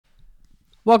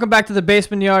Welcome back to the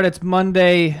Basement Yard. It's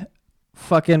Monday,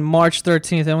 fucking March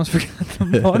 13th. I almost forgot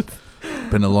the month.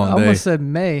 Been a long day. I almost said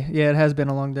May. Yeah, it has been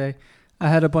a long day. I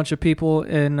had a bunch of people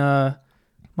in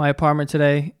my apartment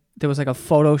today. There was like a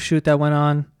photo shoot that went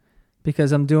on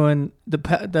because I'm doing the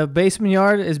Basement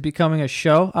Yard is becoming a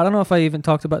show. I don't know if I even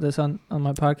talked about this on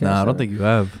my podcast. Nah, I don't think you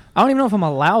have. I don't even know if I'm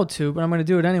allowed to, but I'm going to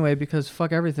do it anyway because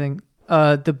fuck everything.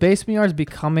 The Basement Yard is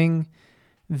becoming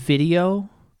video.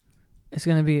 It's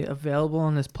going to be available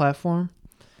on this platform.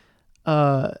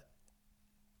 I'm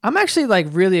actually like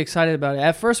really excited about it.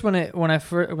 At first, when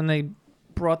they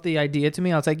brought the idea to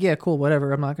me, I was like, yeah, cool,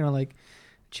 whatever. I'm not going to like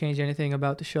change anything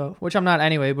about the show, which I'm not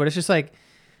anyway, but it's just like,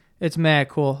 it's mad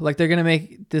cool. Like they're going to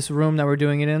make this room that we're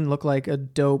doing it in look like a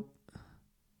dope,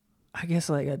 I guess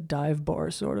like a dive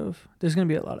bar sort of. There's going to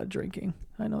be a lot of drinking.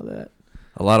 I know that.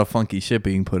 A lot of funky shit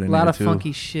being put in there, A lot of too.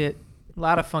 funky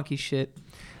shit.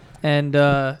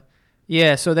 And,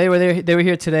 yeah, so they were there. They were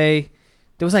here today.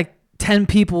 There was like 10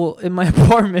 people in my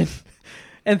apartment,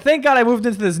 and thank God I moved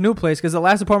into this new place because the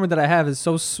last apartment that I have it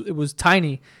was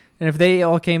tiny, and if they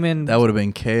all came in, that would have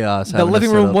been chaos. The living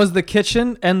room was the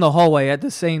kitchen and the hallway at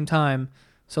the same time,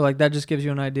 so like that just gives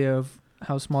you an idea of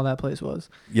how small that place was.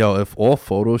 Yo, if all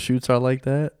photo shoots are like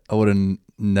that, I would have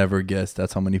never guessed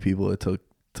that's how many people it took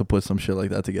to put some shit like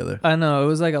that together. I know, it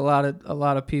was like a lot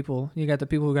of people. You got the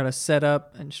people who got to set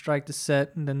up and strike the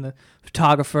set, and then the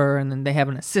photographer, and then they have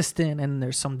an assistant, and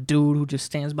there's some dude who just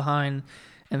stands behind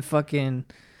and fucking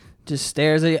just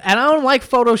stares at you. And I don't like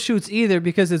photo shoots either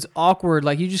because it's awkward.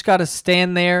 Like you just got to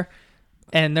stand there,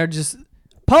 and they're just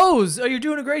pose. Oh, you're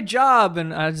doing a great job,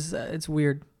 and it's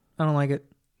weird. I don't like it.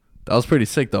 That was pretty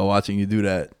sick though, watching you do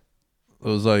that. It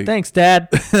was like, thanks, Dad.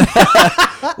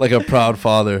 like a proud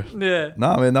father. Yeah.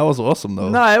 Nah, man, that was awesome though.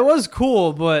 Nah, it was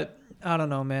cool, but I don't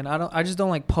know, man. I just don't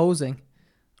like posing,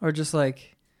 or just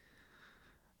like,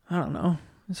 I don't know.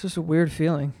 It's just a weird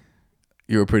feeling.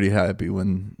 You were pretty happy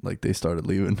when like they started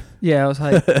leaving. Yeah, I was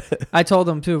hyped. I told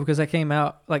them too because I came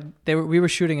out like we were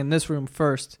shooting in this room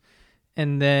first,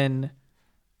 and then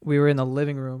we were in the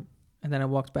living room, and then I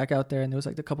walked back out there, and there was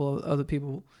like a couple of other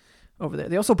people over there.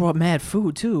 They also brought mad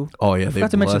food too. Oh yeah, I they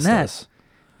forgot to mention that. us.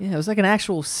 Yeah, it was like an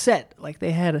actual set. Like they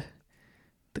had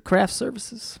the craft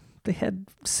services. They had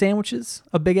sandwiches,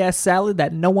 a big ass salad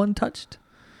that no one touched.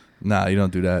 Nah, you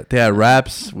don't do that. They had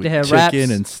wraps with chicken wraps.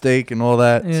 and steak and all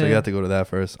that. Yeah. So you have to go to that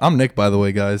first. I'm Nick, by the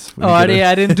way, guys. I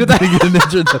didn't do that.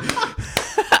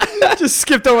 Just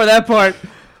skipped over that part.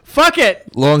 Fuck it.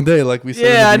 Long day, like we said.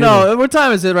 Yeah, I know. What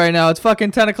time is it right now? It's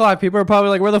fucking 10 o'clock. People are probably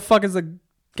like, where the fuck is the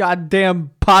goddamn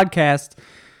podcast?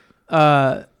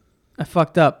 I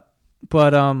fucked up.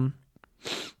 But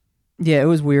yeah, it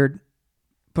was weird,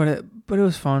 but it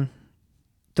was fun.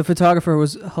 The photographer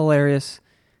was hilarious.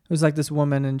 It was like this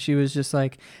woman, and she was just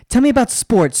like, "Tell me about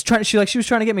sports." She was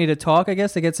trying to get me to talk, I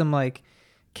guess, to get some like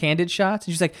candid shots.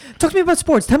 And she's like, "Talk to me about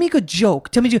sports. Tell me a good joke.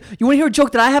 Tell me you want to hear a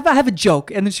joke that I have? I have a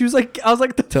joke." And then she was like, "I was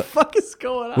like, the fuck is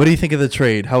going on?" What do you think of the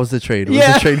trade? How was the trade? Was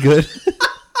Yeah. the trade good?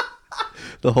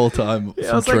 The whole time,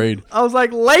 Yeah, some trade. I was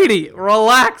like, "Lady,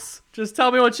 relax. Just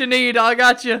tell me what you need. I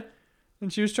got you."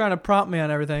 And she was trying to prompt me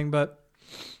on everything, but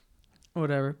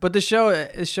whatever. But the show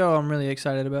I'm really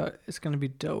excited about. It's going to be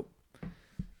dope.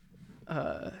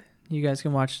 You guys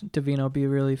can watch Davino be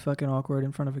really fucking awkward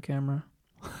in front of a camera.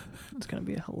 It's going to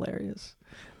be hilarious.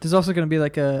 There's also going to be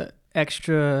like a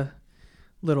extra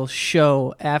little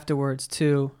show afterwards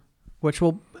too, which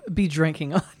we'll be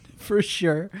drinking on for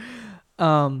sure.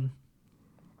 But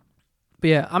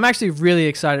yeah, I'm actually really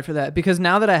excited for that because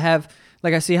now that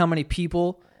I see how many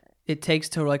people it takes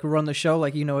to like run the show,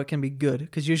 like, it can be good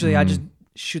because usually I just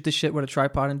shoot the shit with a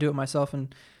tripod and do it myself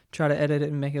and try to edit it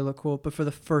and make it look cool. But for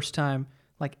the first time,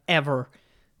 like ever,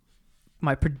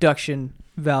 my production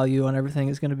value on everything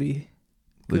is going to be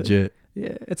good. Legit.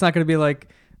 Yeah, it's not going to be like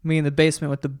me in the basement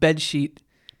with the bed sheet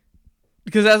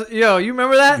because you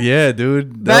remember that? Yeah,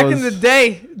 dude. Back in the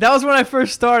day, that was when I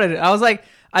first started. I was like,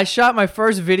 I shot my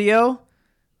first video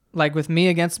like with me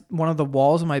against one of the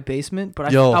walls of my basement,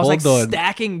 but I was like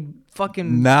stacking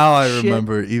fucking Now I shit.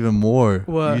 remember even more.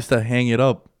 What? You used to hang it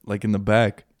up like in the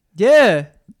back. Yeah.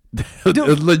 It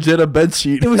was legit a bed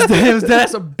sheet. It was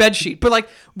that's a bed sheet. But like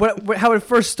how it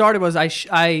first started was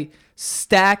I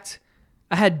stacked.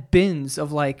 I had bins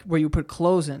of like where you put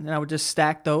clothes in, and I would just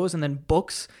stack those, and then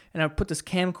books, and I would put this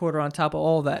camcorder on top of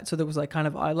all of that, so there was like kind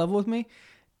of eye level with me,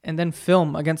 and then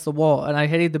film against the wall. And I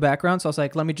hated the background, so I was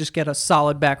like, let me just get a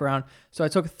solid background. So I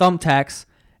took thumbtacks,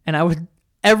 and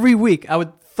every week I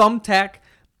would thumbtack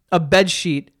a bed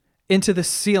sheet into the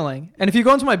ceiling. And if you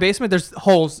go into my basement, there's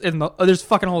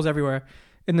fucking holes everywhere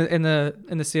in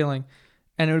the ceiling.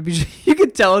 and it would be you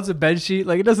could tell it's a bed sheet.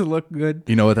 Like, it doesn't look good.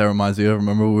 You know what that reminds me of?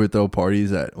 Remember we would throw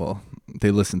parties at, well,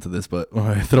 they listen to this, but when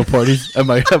I throw parties at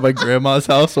my grandma's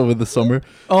house over the summer,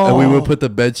 and we would put the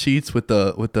bed sheets with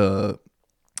the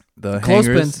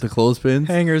hangers, the clothespins.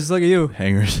 Hangers, look at you.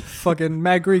 Hangers. Fucking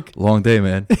Matt Greek. Long day,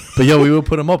 man. But yo, we would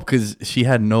put them up because she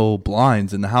had no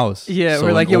blinds in the house. Yeah, so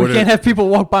we're like, we can't have people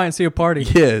walk by and see a party.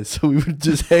 Yeah, so we would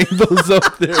just hang those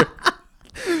up there.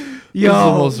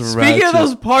 Yo, speaking of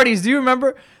those parties, do you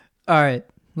remember? All right,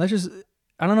 let's just,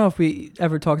 I don't know if we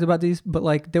ever talked about these, but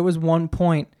like there was one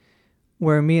point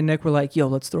where me and Nick were like, yo,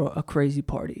 let's throw a crazy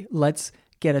party. Let's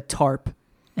get a tarp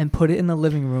and put it in the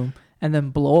living room and then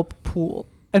blow up a pool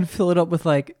and fill it up with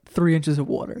like 3 inches of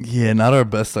water. Yeah, not our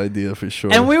best idea for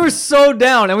sure. And we were so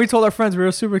down. And we told our friends, we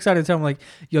were super excited to tell them, like,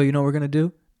 yo, you know what we're going to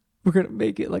do? We're going to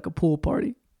make it like a pool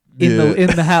party in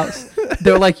the house.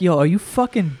 They were like, yo, are you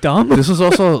fucking dumb? This was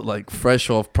also like fresh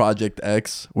off Project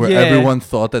X, where everyone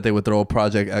thought that they would throw a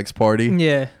Project X party.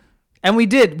 Yeah. And we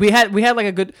did. We had like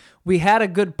a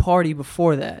good party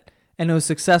before that. And it was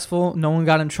successful. No one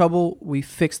got in trouble. We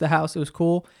fixed the house. It was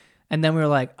cool. And then we were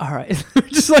like, all right,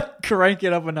 just like crank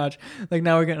it up a notch. Like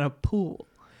now we're getting a pool.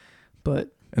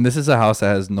 And this is a house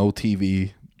that has no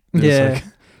TV. There's like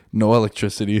no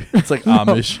electricity. It's like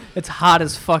Amish. It's hot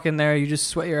as fuck in there. You just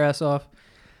sweat your ass off.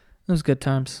 It was good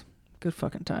times. Good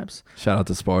fucking times. Shout out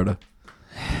to Sparta.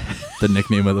 The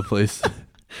nickname of the place.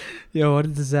 Yo, what a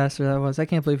disaster that was. I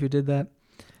can't believe you did that.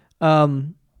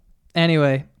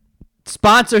 Anyway,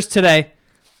 sponsors today.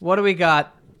 What do we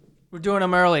got? We're doing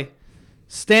them early.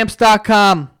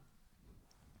 Stamps.com.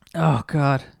 Oh,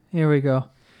 God. Here we go.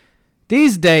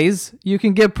 These days, you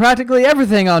can get practically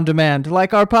everything on demand,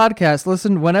 like our podcast.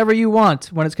 Listen whenever you want,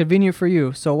 when it's convenient for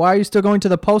you. So why are you still going to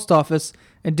the post office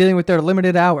and dealing with their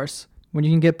limited hours when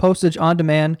you can get postage on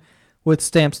demand with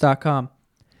Stamps.com?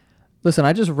 Listen,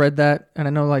 I just read that, and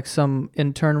I know like some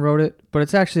intern wrote it, but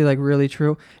it's actually like really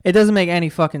true. It doesn't make any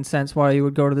fucking sense why you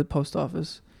would go to the post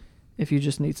office if you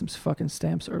just need some fucking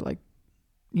stamps or like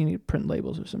you need print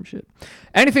labels or some shit.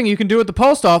 Anything you can do at the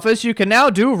post office, you can now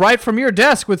do right from your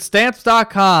desk with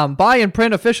Stamps.com. Buy and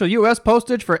print official U.S.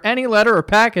 postage for any letter or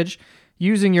package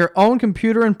using your own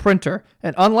computer and printer.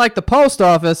 And unlike the post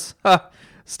office,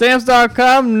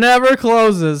 Stamps.com never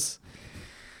closes.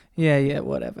 Yeah,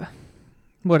 whatever.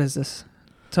 What is this?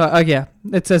 Yeah,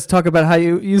 it says talk about how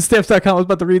you use Stamps.com. I was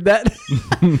about to read that.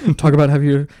 Talk about how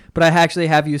you... But I actually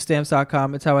have used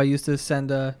Stamps.com. It's how I used to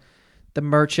send the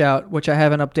merch out, which I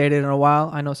haven't updated in a while.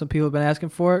 I know some people have been asking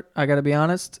for it. I got to be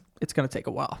honest. It's going to take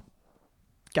a while.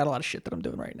 Got a lot of shit that I'm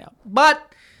doing right now.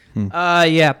 But,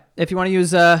 yeah, if you want to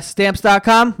use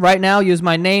Stamps.com right now, use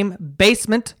my name,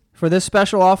 Basement, for this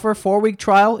special offer. 4-week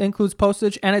trial, includes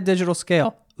postage and a digital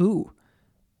scale. Ooh.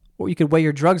 Or you could weigh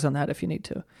your drugs on that if you need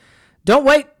to. Don't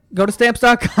wait. Go to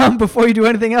Stamps.com before you do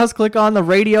anything else. Click on the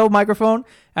radio microphone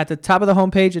at the top of the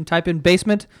homepage and type in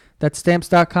Basement. That's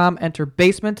Stamps.com. Enter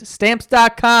Basement.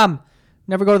 Stamps.com.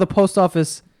 Never go to the post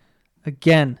office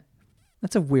again.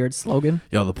 That's a weird slogan.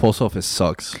 Yo, the post office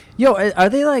sucks. Yo, are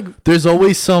they like... There's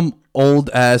always some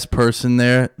old-ass person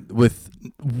there with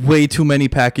way too many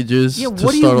packages to start off with.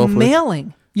 What are you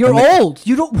mailing? You're old.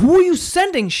 You don't. Who are you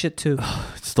sending shit to?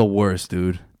 It's the worst,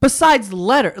 dude. Besides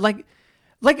letter. Like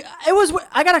it was...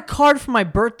 I got a card for my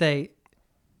birthday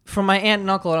from my aunt and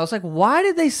uncle, and I was like, why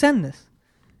did they send this?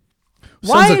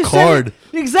 Why sends a card?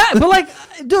 Exactly. But like,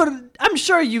 dude, I'm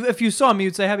sure if you saw me,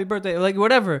 you'd say happy birthday, like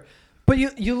whatever. But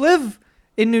you live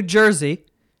in New Jersey.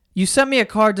 You sent me a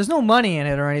card. There's no money in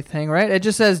it or anything, right? It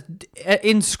just says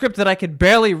in script that I could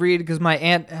barely read because my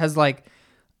aunt has like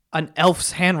an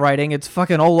elf's handwriting. It's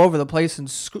fucking all over the place and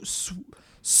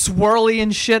swirly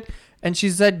and shit. And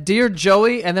she said, "Dear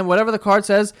Joey," and then whatever the card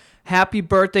says, "Happy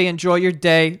birthday, enjoy your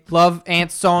day. Love,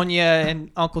 Aunt Sonia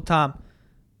and Uncle Tom."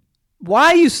 Why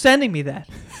are you sending me that?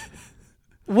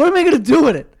 What am I going to do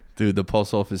with it? Dude, the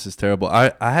post office is terrible.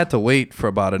 I had to wait for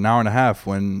about an hour and a half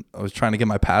when I was trying to get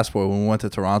my passport when we went to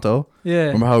Toronto. Yeah.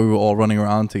 Remember how we were all running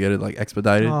around to get it like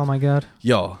expedited? Oh, my God.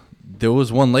 Yo, there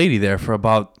was one lady there for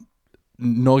about,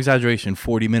 no exaggeration,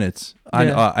 40 minutes.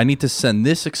 Yeah. I need to send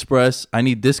this express.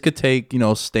 This could take,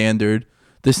 standard.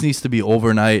 This needs to be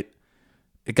overnight.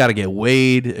 It got to get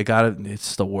weighed.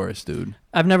 It's the worst, dude.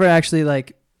 I've never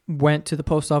actually went to the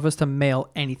post office to mail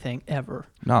anything ever.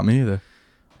 Not me either.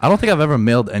 I don't think I've ever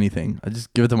mailed anything. I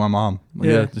just give it to my mom.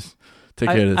 Yeah, just take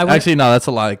care of this. Actually, no, that's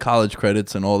a lie. College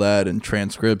credits and all that and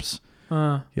transcripts.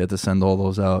 You have to send all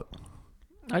those out.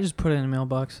 I just put it in a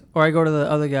mailbox. Or I go to the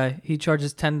other guy. He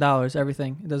charges $10,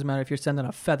 everything. It doesn't matter if you're sending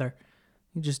a feather.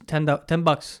 You just $10. I'm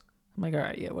like, all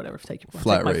right, yeah, whatever. Take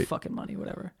flat rate. My fucking money,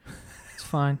 whatever. It's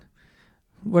fine.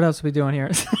 What else are we doing here?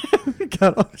 We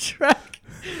got off track.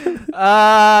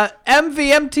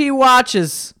 MVMT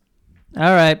watches. All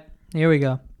right, here we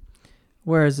go.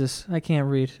 Where is this? I can't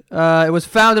read. It was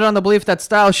founded on the belief that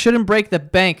style shouldn't break the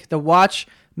bank. The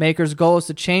watchmaker's goal is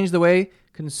to change the way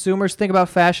consumers think about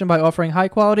fashion by offering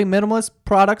high-quality, minimalist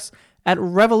products at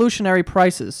revolutionary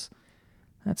prices.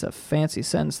 That's a fancy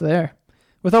sentence there.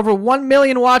 With over 1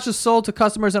 million watches sold to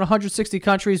customers in 160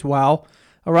 countries, wow,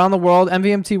 around the world,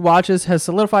 MVMT Watches has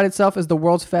solidified itself as the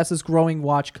world's fastest-growing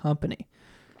watch company.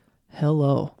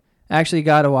 Hello. I actually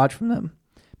got a watch from them.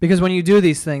 Because when you do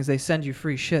these things, they send you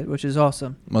free shit, which is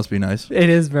awesome. Must be nice. It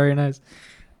is very nice.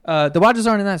 The watches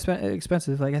aren't that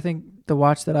expensive. Like, I think the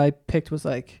watch that I picked was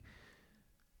like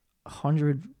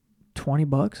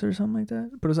 $120 or something like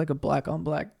that. But it was like a black on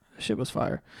black. Shit was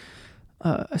fire.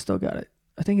 I still got it.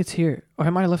 I think it's here. Or I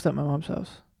might have left it at my mom's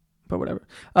house. But whatever.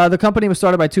 The company was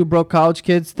started by two broke college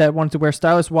kids that wanted to wear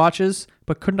stylish watches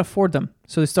but couldn't afford them.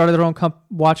 So they started their own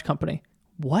watch company.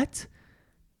 What?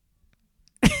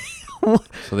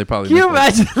 So they probably. Can you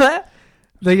imagine that?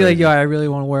 They're like, yo, I really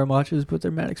want to wear watches, but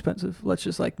they're mad expensive. Let's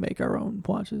just like make our own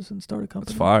watches and start a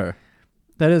company. That's fire.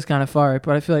 That is kind of fire,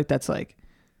 but I feel like that's like,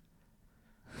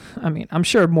 I mean, I'm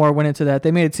sure more went into that.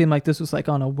 They made it seem like this was like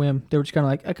on a whim. They were just kind of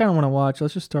like, I kind of want to watch.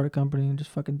 Let's just start a company and just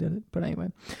fucking did it. But anyway,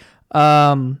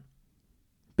 but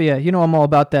yeah, you know I'm all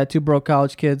about that. Two broke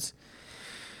college kids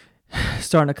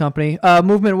starting a company.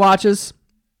 Movement watches.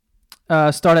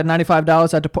 Start at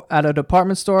 $95 at a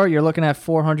department store. You're looking at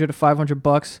 $400 to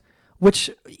 $500. Which,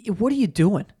 what are you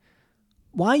doing?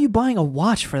 Why are you buying a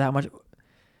watch for that much?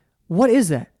 What is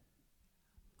that?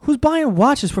 Who's buying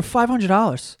watches for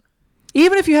 $500?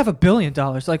 Even if you have $1 billion,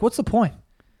 like, what's the point?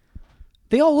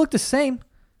 They all look the same,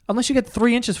 unless you get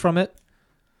 3 inches from it.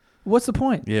 What's the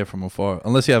point? Yeah, from afar.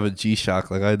 Unless you have a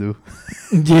G-Shock like I do.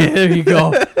 Yeah, there you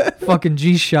go. Fucking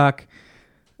G-Shock.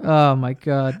 Oh my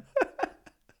god.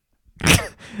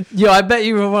 Yo, I bet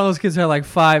you were one of those kids who had like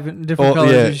 5 different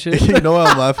colors and shit. You know why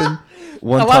I'm laughing? A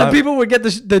lot of people would get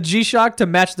the G-Shock to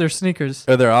match their sneakers.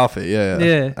 Or their outfit, yeah.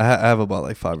 Yeah. I have about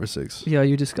like 5 or 6. Yo,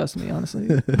 you disgust me, honestly.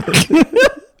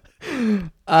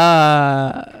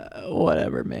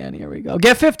 Whatever, man. Here we go.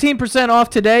 Get 15% off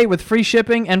today with free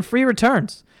shipping and free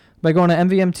returns by going to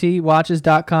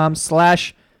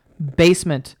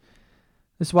mvmtwatches.com/basement.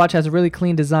 This watch has a really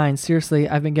clean design. Seriously,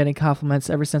 I've been getting compliments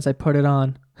ever since I put it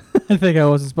on. I think I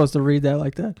wasn't supposed to read that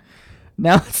like that.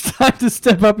 Now it's time to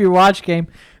step up your watch game.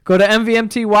 Go to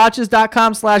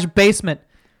mvmtwatches.com/basement.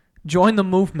 Join the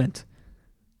movement.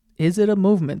 Is it a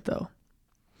movement, though?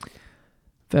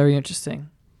 Very interesting.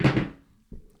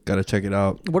 Gotta check it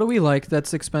out. What do we like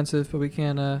that's expensive, but we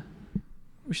can't,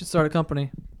 we should start a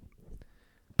company?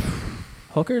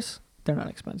 Hookers? They're not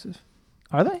expensive.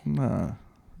 Are they? Nah.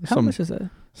 How much is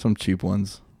that? Some cheap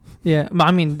ones. Yeah,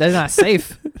 I mean, they're not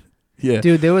safe. Yeah.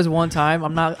 Dude, there was one time,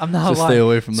 I'm not Just lying. stay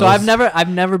away from those. So I've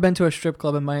never been to a strip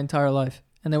club in my entire life.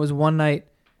 And there was one night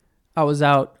I was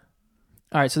out.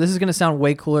 All right, so this is going to sound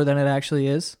way cooler than it actually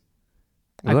is.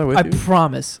 I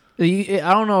promise. I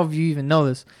don't know if you even know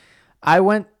this. I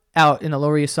went out in the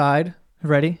Lower East Side,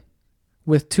 ready,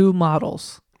 with 2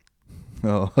 models.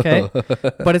 Oh. Okay?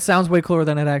 But it sounds way cooler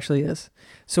than it actually is.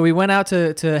 So we went out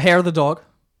to Hair the Dog.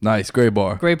 Nice. Great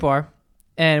bar. Great bar.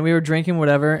 And we were drinking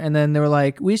whatever. And then they were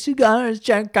like, we should go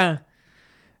check out.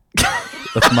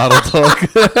 That's model talk.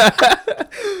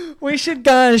 We should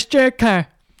go check out.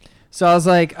 So I was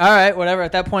like, all right, whatever.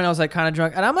 At that point, I was like kind of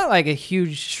drunk. And I'm not like a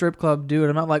huge strip club dude.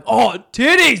 I'm not like, oh,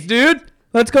 titties, dude.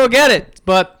 Let's go get it.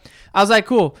 But I was like,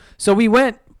 cool. So we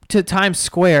went to Times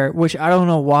Square, which I don't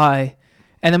know why.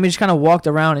 And then we just kind of walked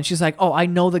around. And she's like, oh, I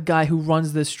know the guy who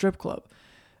runs this strip club.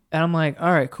 And I'm like,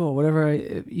 all right, cool. Whatever,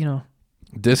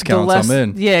 Discounts, I'm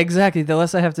in. Yeah, exactly. The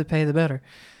less I have to pay, the better.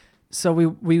 So we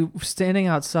were standing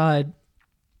outside.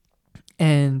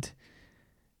 And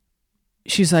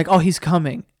she's like, oh, he's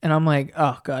coming. And I'm like,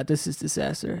 oh, God, this is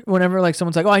disaster. Whenever like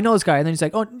someone's like, oh, I know this guy. And then he's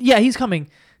like, oh, yeah, he's coming.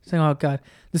 Saying, oh, God.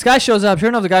 This guy shows up. Sure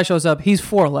enough, the guy shows up. He's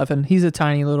 4'11". He's a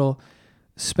tiny little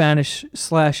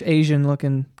Spanish/Asian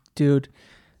looking dude.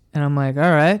 And I'm like,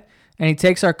 all right. And he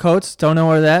takes our coats. Don't know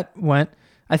where that went.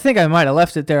 I think I might have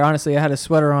left it there. Honestly, I had a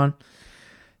sweater on.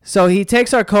 So he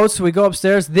takes our coats. So we go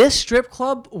upstairs. This strip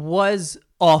club was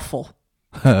awful.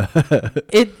 First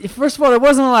of all, there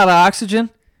wasn't a lot of oxygen.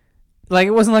 Like,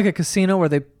 it wasn't like a casino where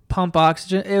they pump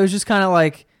oxygen. It was just kind of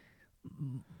like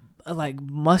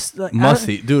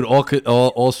musty. Dude,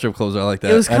 all strip clubs are like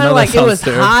that. It was kind of like, it was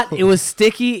terrible. Hot. It was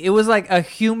sticky. It was like a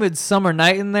humid summer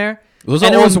night in there. It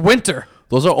was winter.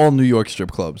 Those are all New York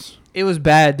strip clubs. It was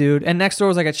bad, dude. And next door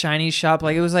was like a Chinese shop.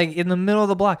 Like, it was like in the middle of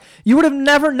the block. You would have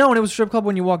never known it was a strip club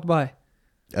when you walked by.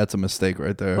 That's a mistake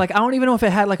right there. Like I don't even know if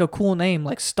it had like a cool name,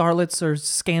 like Starlets or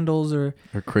Scandals or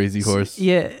Crazy Horse.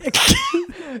 Yeah,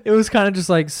 it was kind of just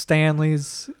like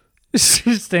Stanley's,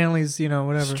 you know,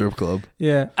 whatever. Strip club.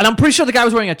 Yeah, and I'm pretty sure the guy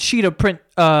was wearing a cheetah print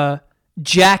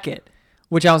jacket,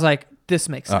 which I was like, this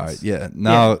makes sense. All right, yeah.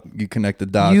 Now you connect the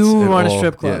dots. You run a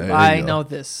strip club. Yeah, I know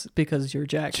this because your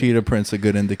jacket. Cheetah print's a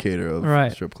good indicator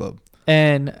of strip club.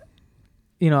 And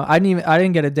you know, I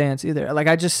didn't get a dance either. Like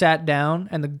I just sat down,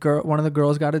 and one of the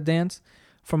girls got a dance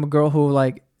from a girl who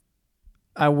like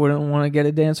I wouldn't want to get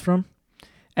a dance from.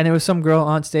 And there was some girl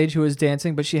on stage who was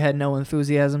dancing, but she had no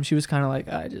enthusiasm. She was kind of like,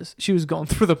 she was going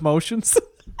through the motions.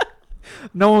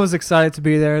 No one was excited to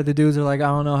be there. The dudes are like, I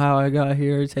don't know how I got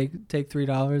here. Take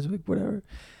 $3, like, whatever.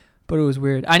 But it was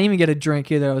weird. I didn't even get a drink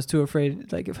either. I was too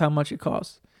afraid, like, of how much it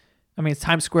costs. I mean, it's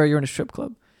Times Square. You're in a strip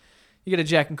club. You get a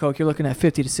Jack and Coke, you're looking at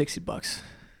 $50 to $60.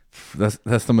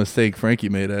 That's the mistake Frankie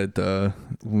made at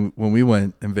when we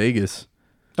went in Vegas.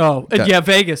 Oh,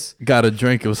 Vegas. Got a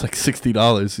drink. It was like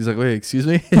 $60. He's like, wait, excuse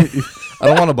me? I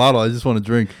don't want a bottle. I just want a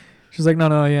drink. She's like,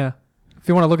 no, yeah. If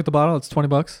you want to look at the bottle, it's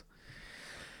 $20.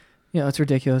 Yeah, it's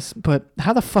ridiculous. But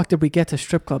how the fuck did we get to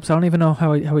strip clubs? I don't even know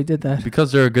how we did that.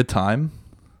 Because they're a good time.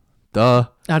 Duh.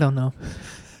 I don't know.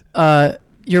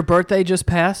 Your birthday just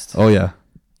passed. Oh, yeah.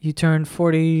 You turned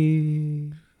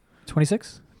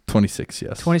 26? 26,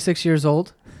 yes. 26 years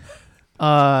old.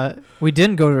 We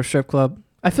didn't go to a strip club.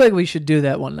 I feel like we should do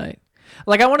that one night.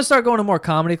 Like, I want to start going to more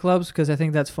comedy clubs because I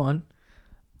think that's fun.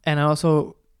 And I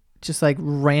also just like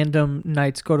random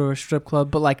nights go to a strip club,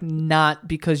 but like not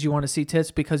because you want to see tits,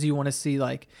 because you want to see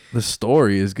like... The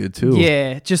story is good too.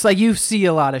 Yeah, just like you see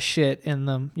a lot of shit in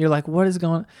them. You're like, what is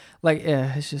going... Like,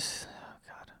 yeah, it's just... Oh,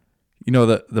 God. You know,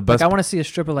 the best... Like, I want to see a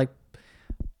stripper like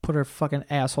put her fucking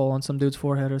asshole on some dude's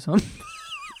forehead or something.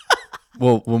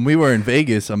 Well, when we were in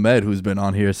Vegas, Ahmed, who's been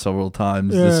on here several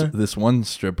times, this one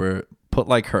stripper put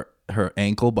like her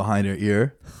ankle behind her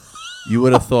ear. You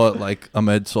would have thought like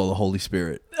Ahmed saw the Holy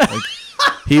Spirit. Like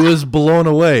he was blown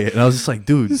away, and I was just like,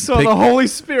 dude, you saw the Holy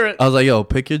Spirit. I was like, yo,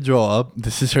 pick your jaw up.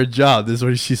 This is her job. This is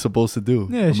what she's supposed to do.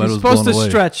 Yeah, she's supposed to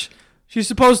stretch. She's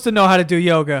supposed to know how to do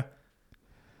yoga.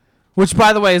 Which,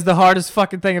 by the way, is the hardest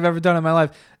fucking thing I've ever done in my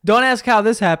life. Don't ask how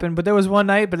this happened, but there was one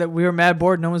night, but we were mad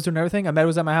bored. No one's doing everything. Ahmed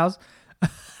was at my house.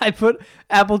 I put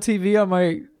Apple TV on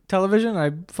my television.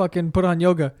 I fucking put on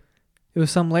yoga. It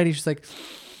was some lady. She's like,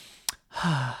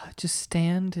 just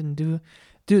stand and do.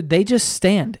 Dude, they just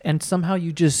stand, and somehow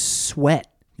you just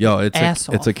sweat. Yo,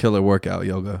 it's a killer workout,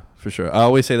 yoga, for sure. I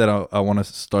always say that I want to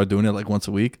start doing it like once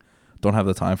a week. Don't have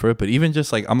the time for it, but even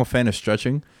just like I'm a fan of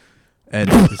stretching, and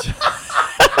and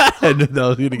that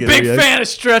was gonna get big fan of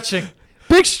stretching.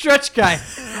 Big stretch guy.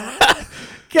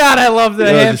 God, I love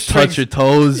that. Just touch your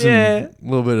toes and a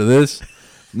little bit of this.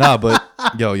 Nah, but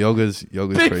yo, yoga's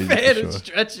big crazy. Big fan of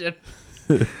stretching.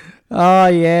 Oh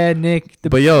yeah, Nick.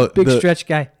 Big stretch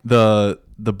guy. The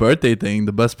birthday thing.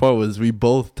 The best part was we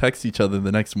both text each other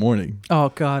the next morning.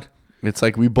 Oh God. It's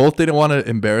like we both didn't want to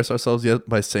embarrass ourselves yet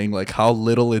by saying like how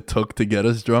little it took to get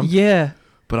us drunk. Yeah.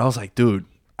 But I was like, dude,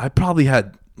 I probably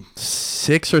had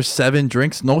 6 or 7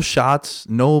 drinks, no shots,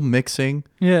 no mixing.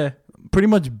 Yeah. Pretty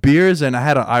much beers, and I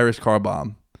had an Irish car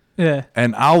bomb. Yeah.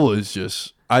 And I was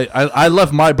just... I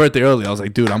left my birthday early. I was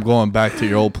like, dude, I'm going back to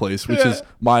your old place, which is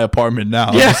my apartment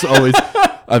now. Yeah.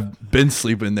 I've been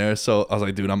sleeping there. So I was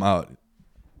like, dude, I'm out.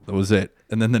 That was it.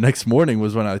 And then the next morning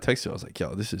was when I texted you. I was like,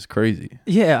 yo, this is crazy.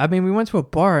 Yeah. I mean, we went to a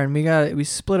bar and we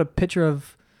split a pitcher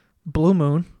of Blue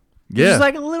Moon. Yeah. Which is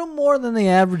like a little more than the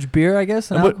average beer, I guess.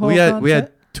 We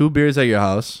had 2 beers at your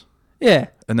house. Yeah.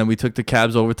 And then we took the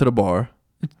cabs over to the bar.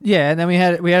 Yeah, and then we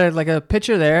had like a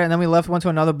pitcher there, and then we went to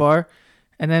another bar,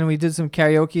 and then we did some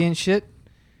karaoke and shit.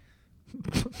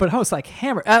 But I was like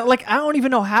hammered. I don't even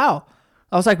know how.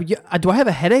 I was like, do I have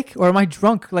a headache or am I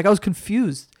drunk? Like I was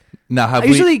confused. Now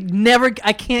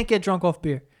I can't get drunk off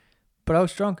beer, but I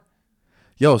was drunk.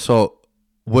 Yo, so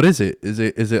what is it? Is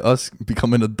it us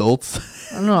becoming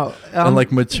adults? I don't know. And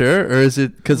like mature, or is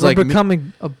it because like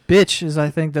becoming a bitch?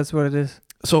 I think that's what it is.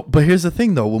 So, but here's the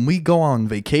thing though: when we go on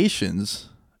vacations,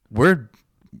 we're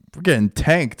getting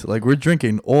tanked. Like we're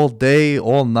drinking all day,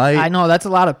 all night. I know that's a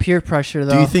lot of peer pressure,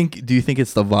 though. Do you think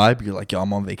it's the vibe? You're like, yo,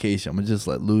 I'm on vacation. I'm gonna just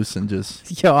let loose and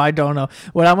just. Yo, I don't know.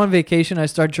 When I'm on vacation, I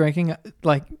start drinking.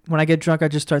 Like when I get drunk, I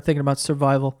just start thinking about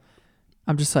survival.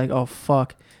 I'm just like, oh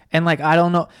fuck, and like I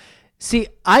don't know. See,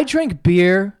 I drink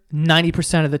beer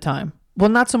 90% of the time. Well,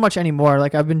 not so much anymore.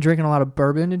 Like I've been drinking a lot of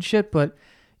bourbon and shit, but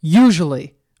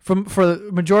usually. For the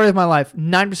majority of my life,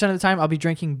 9% of the time, I'll be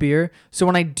drinking beer. So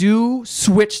when I do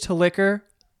switch to liquor,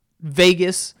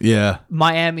 Vegas,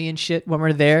 Miami and shit, when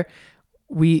we're there,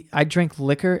 I drink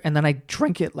liquor and then I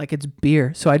drink it like it's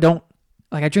beer. So I don't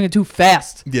I drink it too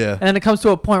fast. Yeah. And then it comes to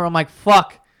a point where I'm like,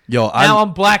 fuck. Yo, now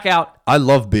I'm blackout. I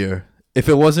love beer. If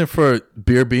it wasn't for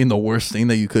beer being the worst thing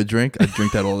that you could drink, I'd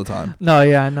drink that all the time. No,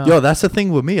 yeah, I know. Yo, that's the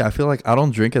thing with me. I feel like I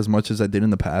don't drink as much as I did in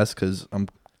the past because I'm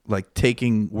like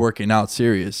taking working out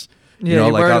serious. Yeah,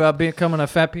 you're worried about becoming a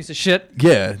fat piece of shit.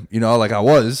 Yeah, like I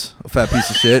was a fat piece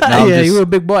of shit. Now yeah, you were a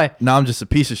big boy. Now I'm just a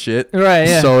piece of shit. Right,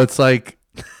 yeah. So it's like,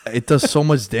 it does so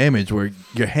much damage where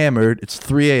you're hammered. It's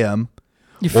 3 a.m.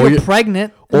 You feel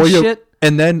pregnant and shit.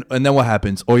 And then what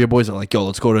happens? All your boys are like, yo,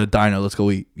 let's go to the diner. Let's go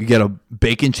eat. You get a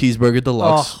bacon cheeseburger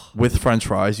deluxe with french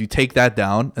fries. You take that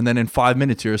down. And then in 5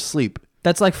 minutes, you're asleep.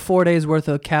 That's like 4 days worth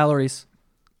of calories.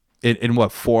 In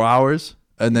what, 4 hours?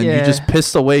 And then you just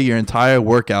pissed away your entire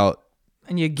workout.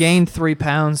 And you gain 3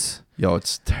 pounds. Yo,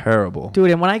 it's terrible.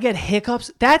 Dude, and when I get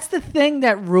hiccups, that's the thing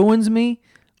that ruins me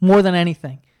more than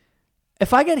anything.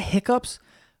 If I get hiccups,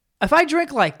 if I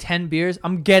drink like 10 beers,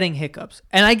 I'm getting hiccups.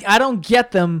 And I don't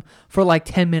get them for like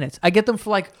 10 minutes. I get them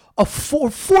for like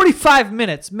 45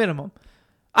 minutes minimum.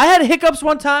 I had hiccups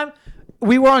one time.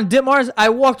 We were on Ditmars. I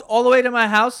walked all the way to my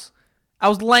house. I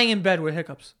was laying in bed with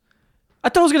hiccups. I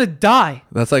thought I was going to die.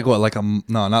 That's like what?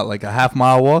 Not like a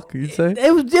half-mile walk, you'd say?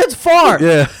 It's far.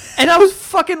 Yeah. And I was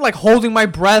fucking like holding my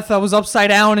breath. I was upside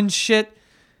down and shit.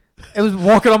 It was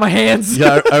walking on my hands.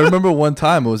 Yeah, I remember one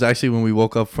time. It was actually when we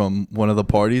woke up from one of the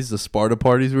parties, the Sparta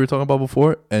parties we were talking about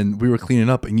before, and we were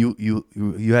cleaning up, and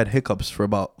you had hiccups for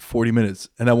about 40 minutes.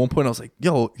 And at one point, I was like,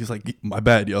 "Yo," he's like, "My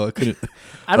bad, yo. I couldn't.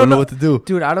 I don't know what to do,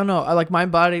 dude. I don't know. I like my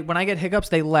body. When I get hiccups,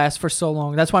 they last for so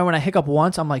long. That's why when I hiccup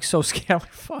once, I'm like so scared. I'm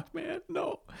like, fuck, man,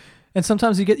 no. And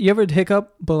sometimes you ever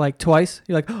hiccup, but like twice,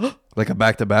 you're like, like a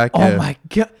back to back. Oh my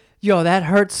god, yo, that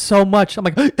hurts so much. I'm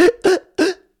like.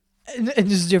 And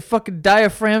just your fucking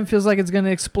diaphragm feels like it's gonna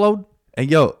explode. And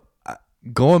yo,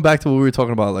 going back to what we were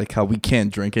talking about, like how we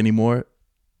can't drink anymore.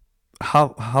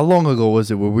 How long ago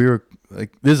was it where we were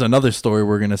like? This is another story.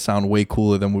 We're gonna sound way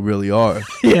cooler than we really are.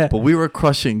 Yeah. But we were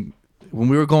crushing when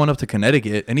we were going up to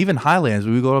Connecticut and even Highlands.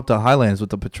 We would go up to Highlands with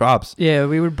the Petrops. Yeah,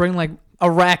 we would bring like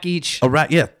a rack each.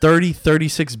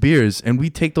 36 beers, and we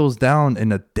take those down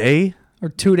in a day or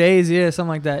 2 days. Yeah, something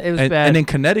like that. It was bad. And in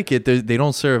Connecticut, they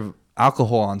don't serve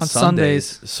alcohol on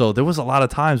Sundays. So there was a lot of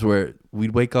times where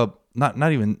we'd wake up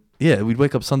we'd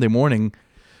wake up Sunday morning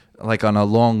like on a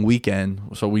long weekend,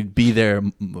 so we'd be there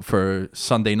for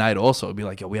Sunday night also. It'd be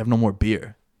like, yo, we have no more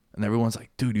beer, and everyone's like,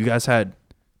 dude, you guys had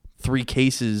 3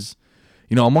 cases,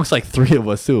 amongst like 3 of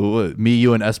us too. Me,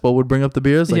 you, and Espo would bring up the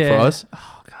beers for us.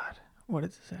 Oh god, what a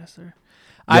disaster.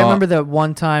 I remember that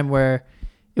one time where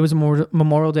it was a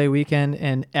Memorial Day weekend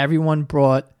and everyone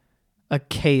brought a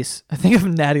case, I think, of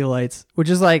Natty Lights, which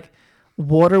is like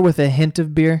water with a hint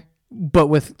of beer, but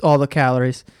with all the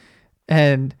calories.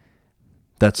 And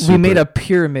we made a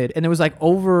pyramid, and it was like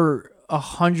over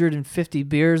 150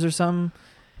 beers or something.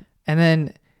 And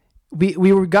then we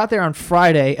got there on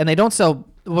Friday, and they don't sell.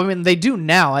 Well, I mean, they do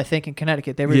now. I think in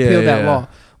Connecticut they repealed that law,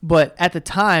 but at the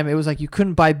time it was like you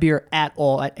couldn't buy beer at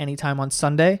all at any time on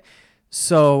Sunday.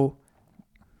 So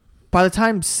by the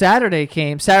time Saturday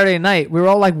night, we were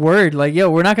all like worried, like, yo,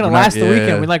 we're not going to last the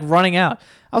weekend. We're like running out.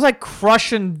 I was like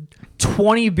crushing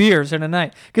 20 beers in a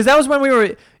night. Because that was when we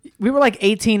were like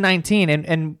 18, 19,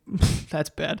 and that's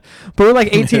bad. But we were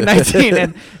like 18,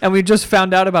 19, and we just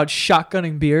found out about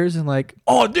shotgunning beers and like,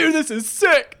 oh, dude, this is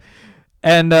sick.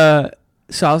 And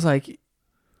so I was like,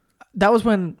 that was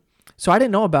when, so I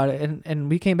didn't know about it. And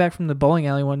we came back from the bowling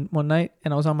alley one night,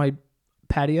 and I was on my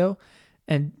patio,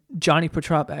 and Johnny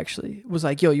Petrop actually was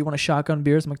like, yo, you want a shotgun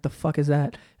beers? I'm like, the fuck is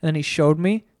that? And then he showed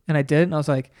me, and I did, and I was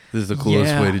like, this is the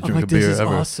coolest way to drink a beer this is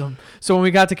ever. Awesome. So when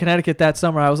we got to Connecticut that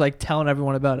summer, I was like telling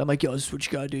everyone about it. I'm like, yo, this is what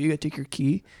you gotta do. You gotta take your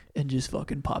key and just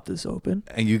fucking pop this open.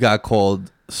 And you got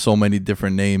called so many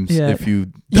different names if you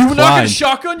declined. You were not gonna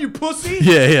shotgun, you pussy?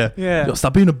 Yeah. Yo,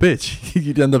 stop being a bitch.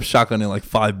 You'd end up shotgunning like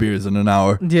 5 beers in an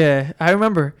hour. Yeah, I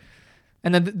remember.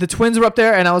 And then the twins were up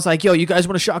there, and I was like, yo, you guys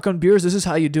want to shotgun beers? This is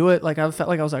how you do it. Like, I felt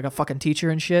like I was like a fucking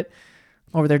teacher and shit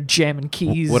over there jamming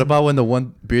keys. What about when the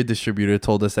one beer distributor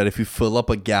told us that if you fill up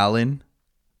a gallon,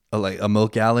 like a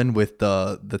milk gallon with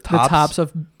the tops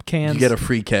of cans, you get a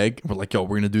free keg? We're like, yo,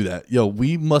 we're going to do that. Yo,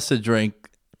 we must have drank,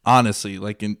 honestly,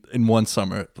 like in one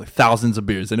summer, like thousands of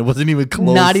beers, and it wasn't even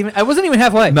close. I wasn't even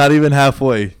halfway. Not even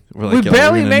halfway. We're like, we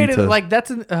barely made it. Like,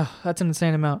 that's an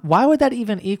insane amount. Why would that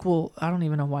even equal? I don't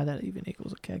even know why that even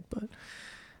equals a keg, but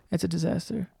it's a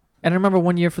disaster. And I remember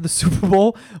one year for the Super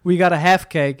Bowl, we got a half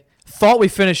keg, Thought we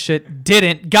finished it,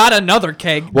 didn't. Got another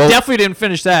keg. Well, definitely didn't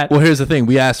finish that. Well, here's the thing.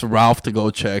 We asked Ralph to go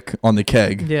check on the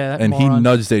keg. Yeah, and moron. he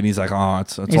nudged it, and he's like, "Oh,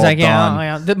 it's He's all like,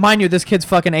 done." yeah. Mind you, this kid's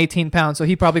fucking 18 pounds, so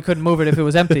he probably couldn't move it if it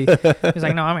was empty. He's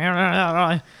like, no, I'm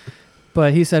here.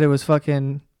 But he said it was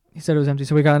fucking. He said it was empty,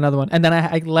 so we got another one. And then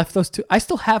I left those two. I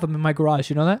still have them in my garage.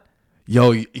 You know that?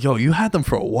 Yo, you had them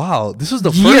for a while. This was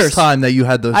the Years. first time that you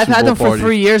had the. I've Super had them Bowl for party.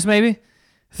 3 years, maybe.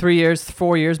 3 years,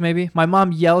 4 years, maybe. My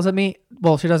mom yells at me.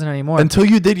 Well, she doesn't anymore. Until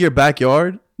you did your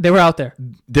backyard, They were out there.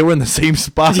 they were in the same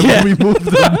spot Yeah. when we moved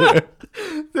them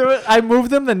there. I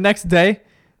moved them the next day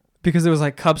because there was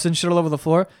like cups and shit all over the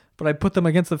floor. But I put them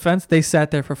against the fence. They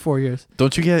sat there for 4 years.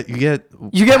 Don't you get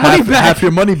money back. half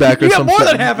your money back or You get something? more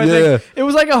than half. I think it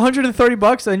was like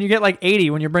 $130, and you get like 80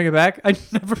 when you bring it back. I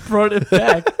never brought it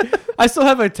back. I still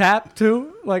have a tap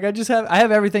too. Like I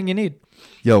have everything you need.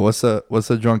 Yo, what's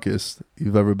the drunkest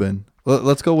you've ever been?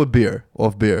 Let's go with beer.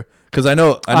 Off beer, because I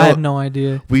know. I have no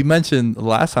idea. We mentioned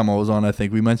last time I was on. I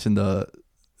think we mentioned the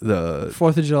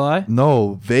 4th of July.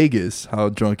 No, Vegas. How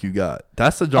drunk you got?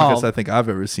 That's the drunkest Oh. I think I've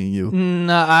ever seen you.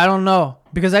 No, I don't know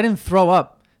because I didn't throw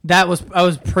up. I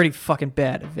was pretty fucking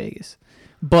bad at Vegas,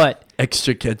 but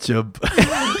Extra ketchup.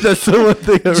 That's the one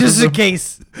thing. I just in remember.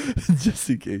 case. Just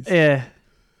in case. Yeah,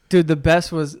 dude, the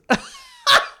best was.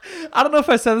 I don't know if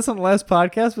I said this on the last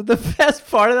podcast, but the best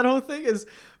part of that whole thing is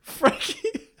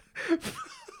Frankie.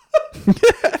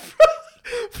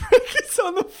 Frankie's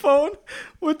on the phone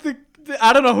with the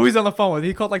I don't know who he's on the phone with.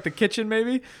 He called like the kitchen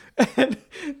maybe, and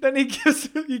then he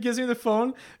gives me the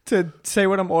phone to say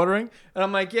what I'm ordering, and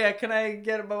I'm like, yeah, can I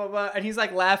get a blah blah blah? And he's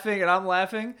like laughing, and I'm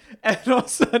laughing, and all of a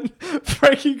sudden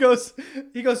Frankie goes,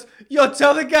 yo,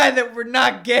 tell the guy that we're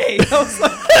not gay. I was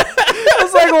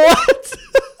like, what?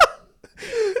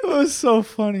 It was so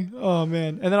funny. Oh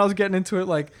man. And then I was getting into it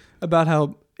like about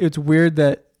how it's weird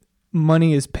that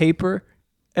money is paper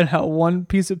and how one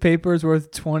piece of paper is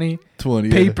worth 20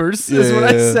 papers is what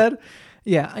I said.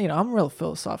 Yeah, I'm real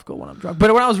philosophical when I'm drunk.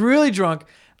 But when I was really drunk,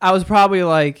 I was probably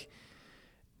like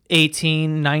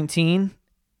 18, 19.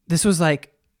 This was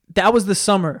like, that was the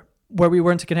summer where we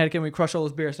went to Connecticut and we crushed all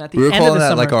those beers. And at the We were end of calling the that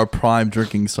summer, like our prime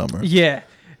drinking summer. yeah,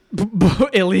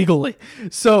 illegally.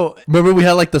 So Remember we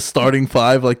had like the starting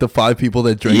five, like the 5 people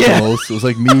that drank Yeah. the most. It was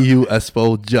like me, you,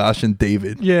 Espo, Josh, and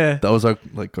David. yeah. That was our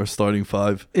starting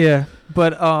 5. Yeah,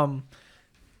 but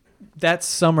that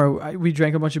summer we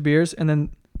drank a bunch of beers, and then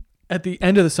at the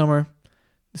end of the summer,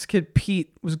 this kid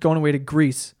Pete was going away to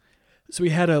Greece, so we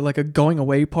had a going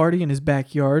away party in his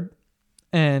backyard,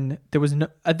 and there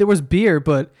was beer,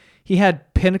 but he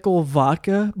had Pinnacle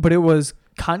vodka, but it was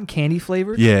cotton candy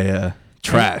flavored. Yeah.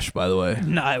 Trash, by the way.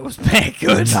 Nah, it was bad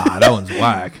good. Nah, that one's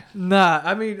whack. Nah,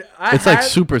 I mean, It's like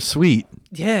super sweet.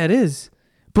 yeah, it is.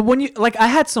 But when I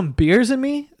had some beers in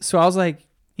me, so I was like,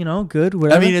 good,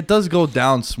 whatever. I mean, it does go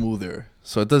down smoother,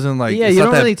 so it doesn't like. Yeah, it's you not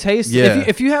don't that- really taste. Yeah,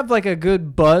 If you have like a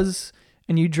good buzz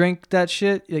and you drink that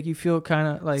shit, like you feel kind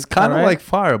of like. it's kind of alright. like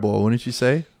Fireball, wouldn't you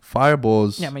say?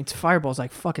 Fireball's. Yeah, I mean, Fireball's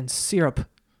like fucking syrup.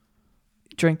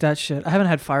 Drink that shit. I haven't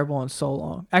had Fireball in so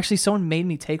long. Actually, someone made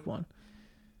me take one.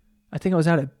 I think I was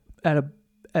at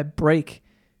a break,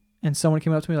 and someone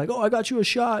came up to me like, "Oh, I got you a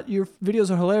shot. Your videos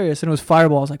are hilarious." And it was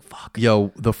Fireball. I was like, "Fuck."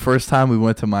 Yo, the first time we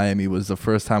went to Miami was the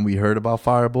first time we heard about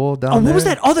Fireball down Oh, there. what was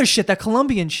that other shit? That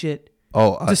Colombian shit.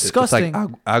 Oh, Disgusting. It's like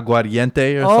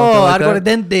aguardiente or Oh, something like that.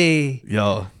 aguardiente.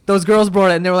 Yo, Those girls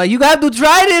brought it, and they were like, "You got to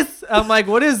try this." I'm like,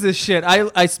 "What is this shit?"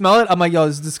 I smell it. I'm like, "Yo,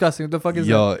 this is disgusting. What the fuck is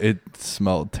yo, it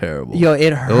smelled terrible. that?" Yo, it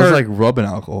it hurt. was like rubbing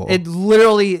alcohol. It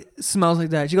literally smells like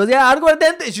that. She goes, "Yeah,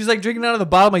 aguardiente." She's like drinking out of the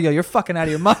bottle. I'm like, "Yo, you're fucking out of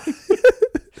your mind."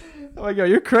 I'm like, "Yo,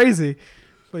 you're crazy."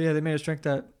 But yeah, they made us drink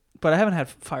that. But I haven't had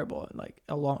Fireball in like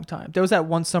a long time. there was that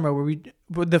one summer where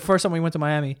the first time we went to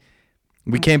Miami.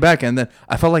 We came back, and then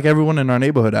I felt like everyone in our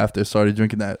neighborhood after started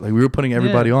drinking that. Like we were putting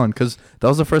everybody on because that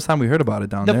was the first time we heard about it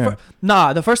down there.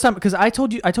 The first time, because I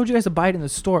told you guys to buy it in the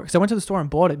store, because I went to the store and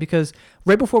bought it, because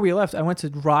right before we left, I went to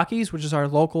Rocky's, which is our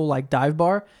local like dive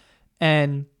bar,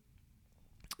 and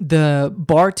the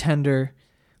bartender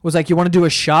was like, "You want to do a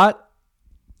shot,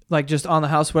 like just on the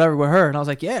house, whatever, with her?" And I was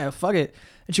like, "Yeah, fuck it."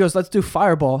 And she goes, "Let's do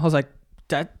Fireball." I was like,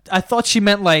 "That." I thought she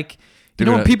meant like. You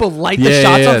know when people light the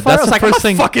shots on fire? I was like, I'm not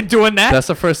fucking doing that. That's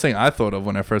the first thing I thought of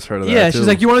when I first heard of that. Yeah, too. she's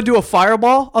like, "You want to do a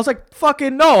Fireball?" I was like,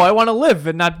 "Fucking no, I want to live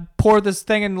and not pour this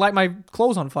thing and light my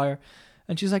clothes on fire."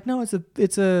 And she's like, "No,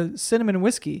 it's a cinnamon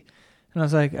whiskey." And I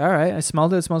was like, "All right." I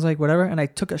smelled it. It smells like whatever. And I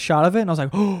took a shot of it, and I was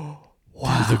like, "Oh,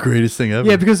 wow, this is the greatest thing ever."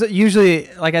 yeah." Because usually,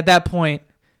 like at that point,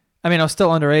 I mean, I was still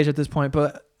underage at this point,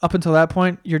 but up until that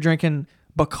point, you're drinking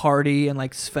Bacardi and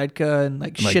like Svedka and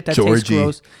like Like shit that Georgie. tastes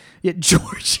gross. Yeah,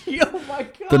 Georgie. Oh my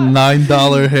god. The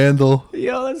 $9 handle.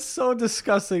 Yo, that's so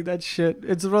disgusting. That shit.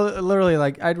 It's literally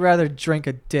like I'd rather drink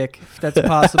a dick if that's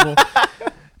possible.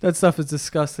 That stuff is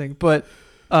disgusting. But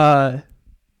yeah.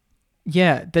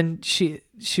 Then she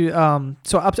so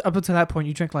up until that point,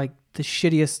 you drink like the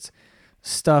shittiest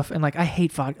stuff, and like I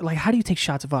hate vodka. Like, how do you take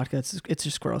shots of vodka? It's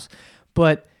just gross.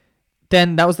 But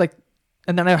then that was like.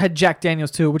 And then I had Jack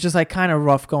Daniels too, which is like kind of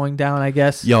rough going down, I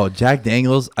guess. Yo, Jack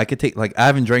Daniels, I could take, like, I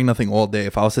haven't drank nothing all day.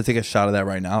 If I was to take a shot of that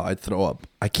right now, I'd throw up.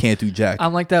 I can't do Jack.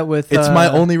 I'm like that with... It's my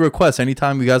only request.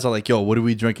 Anytime you guys are like, yo, what are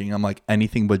we drinking? I'm like,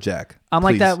 anything but Jack. I'm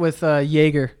please. like that with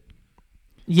Jaeger.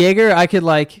 Jaeger, I could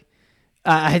like...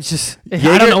 I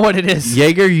Jaeger, don't know what it is.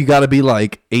 Jaeger, you got to be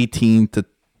like 18 to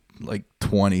like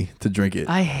 20 to drink it.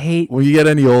 I hate... When you get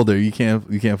any older, you can't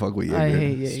fuck with Jaeger. I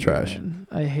hate Jaeger. It's trash. Man.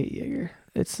 I hate Jaeger.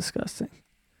 It's disgusting.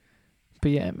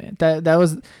 But yeah, man, that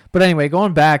was. But anyway,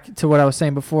 going back to what I was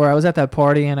saying before, I was at that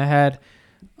party and I had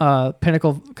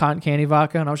Pinnacle cotton candy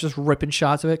vodka, and I was just ripping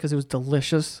shots of it because it was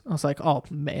delicious. I was like, oh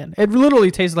man, it literally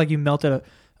tasted like you melted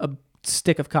a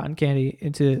stick of cotton candy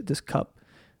into this cup,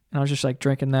 and I was just like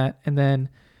drinking that. And then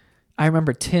I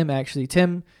remember Tim,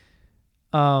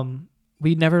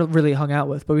 we never really hung out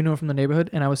with, but we knew him from the neighborhood,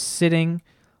 and I was sitting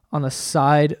on the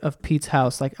side of Pete's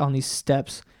house, like on these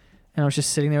steps. And I was just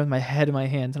sitting there with my head in my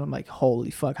hands, and I'm like,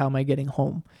 holy fuck, how am I getting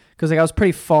home? Because like I was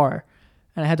pretty far,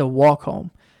 and I had to walk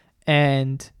home.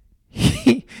 And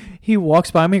he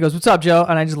walks by me, he goes, what's up, Joe?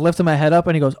 And I just lifted my head up,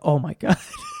 and he goes, oh my God.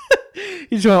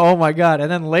 He's going, oh my God.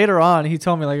 And then later on, he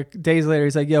told me, like days later,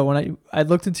 he's like, yo, when I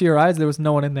looked into your eyes, there was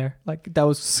no one in there. Like, that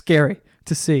was scary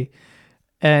to see.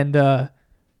 And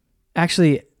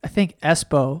actually, I think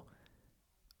Espo,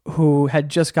 who had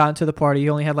just gotten to the party, he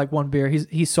only had like one beer.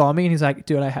 He saw me and he's like,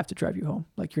 dude, I have to drive you home.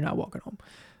 Like, you're not walking home.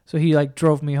 So he like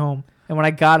drove me home. And when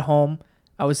I got home,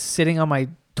 I was sitting on my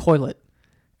toilet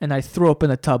and I threw up in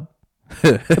the tub.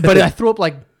 But I threw up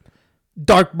like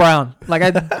dark brown. Like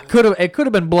it could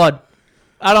have been blood.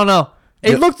 I don't know.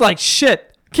 It looked like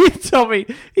shit. Keith told me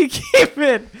he came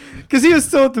in because he was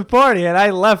still at the party and I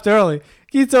left early.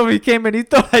 Keith told me he came in, he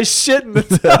thought I shit in the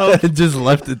tub. Just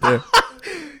left it there.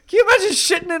 Can you imagine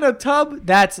shitting in a tub?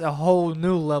 That's a whole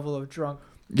new level of drunk.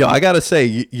 Yo, I gotta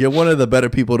say, you're one of the better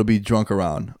people to be drunk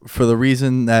around, for the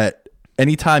reason that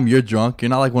anytime you're drunk, you're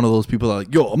not like one of those people that are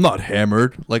like, yo, I'm not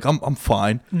hammered. Like, I'm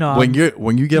fine. No. When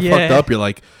you get fucked up, you're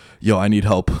like, yo, I need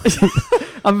help.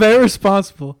 I'm very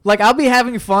responsible. Like, I'll be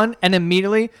having fun, and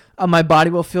immediately my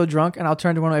body will feel drunk, and I'll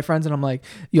turn to one of my friends, and I'm like,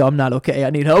 yo, I'm not okay. I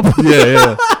need help.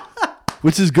 Yeah.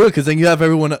 Which is good, because then you have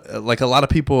everyone, like a lot of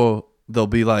people, they'll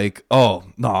be like, oh,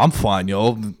 no, I'm fine,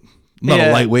 yo. I'm not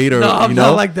a lightweight or, no, I'm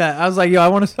not like that. I was like, yo,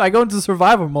 I go into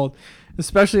survival mode,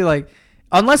 especially like,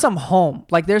 unless I'm home.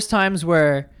 Like, there's times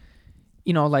where,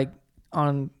 you know, like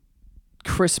on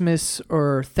Christmas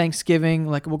or Thanksgiving,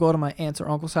 like we'll go to my aunt's or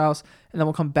uncle's house and then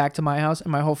we'll come back to my house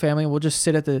and my whole family will just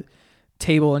sit at the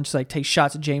table and just like take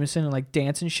shots of Jameson and like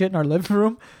dance and shit in our living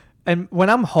room. And when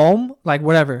I'm home, like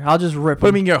whatever, I'll just rip. But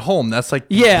I mean, you're home. That's like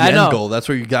the end goal. That's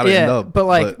where you gotta end up. But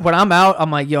like when I'm out, I'm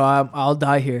like, yo, I'll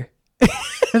die here.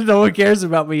 No one cares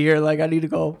about me here. Like, I need to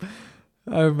go.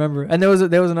 I remember. And there was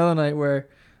another night where,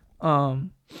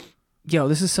 yo,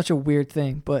 this is such a weird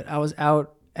thing, but I was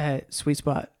out at Sweet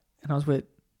Spot and I was with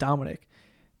Dominic,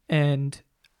 and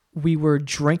we were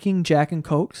drinking Jack and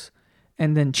Cokes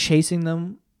and then chasing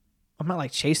them. I'm not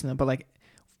like chasing them, but like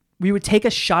we would take a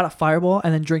shot of Fireball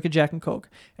and then drink a Jack and Coke,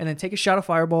 and then take a shot of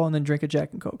Fireball and then drink a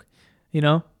Jack and Coke, you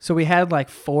know? So we had like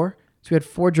 4. So we had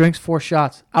 4 drinks, 4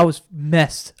 shots. I was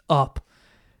messed up.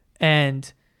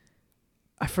 And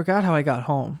I forgot how I got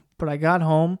home, but I got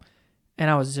home and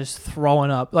I was just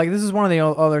throwing up. Like, this is one of the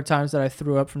other times that I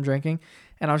threw up from drinking,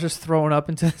 and I was just throwing up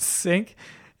into the sink.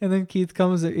 And then Keith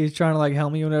comes, he's trying to like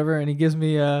help me or whatever, and he gives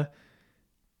me a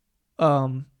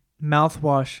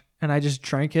mouthwash, and I just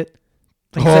drank it.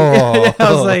 Like,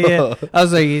 I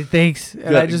was like, thanks.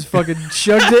 And I just fucking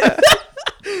chugged it.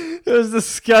 It was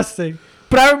disgusting.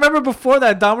 But I remember before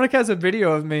that, Dominic has a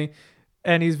video of me,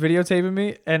 and he's videotaping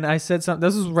me, and I said something.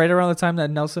 This was right around the time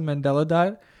that Nelson Mandela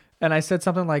died, and I said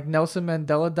something like, Nelson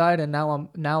Mandela died, and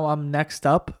now I'm next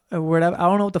up, or whatever. I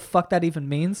don't know what the fuck that even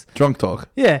means. Drunk talk.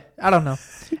 Yeah, I don't know.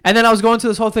 And then I was going to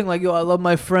this whole thing like, yo, I love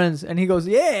my friends, and he goes,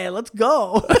 yeah, let's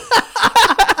go.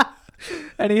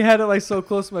 And he had it like so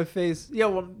close to my face. Yo,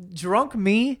 well, drunk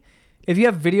me, if you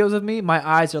have videos of me, my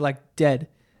eyes are like dead.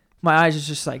 My eyes are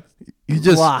just like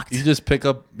locked. You just pick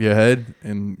up your head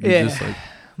and you just like...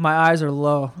 My eyes are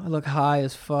low. I look high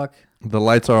as fuck. The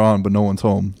lights are on, but no one's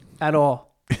home. At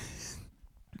all.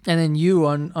 And then you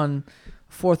on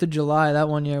 4th of July, that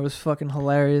one year was fucking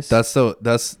hilarious. That's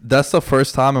the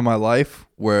first time in my life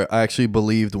where I actually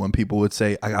believed when people would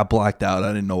say I got blacked out. I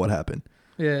didn't know what happened.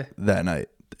 Yeah. That night.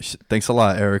 Thanks a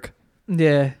lot, Eric.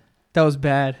 Yeah, that was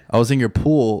bad. I was in your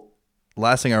pool.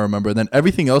 Last thing I remember. And then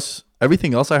everything else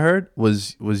I heard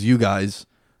was you guys.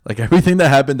 Like everything that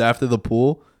happened after the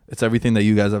pool, it's everything that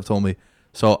you guys have told me.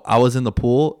 So I was in the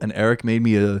pool and Eric made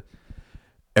me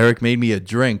a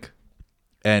drink.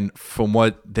 And from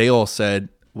what they all said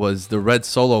was the red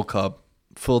Solo cup,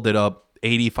 filled it up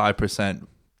 85%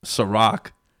 Ciroc,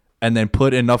 and then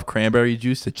put enough cranberry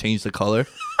juice to change the color.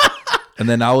 And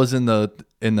then I was in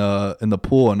the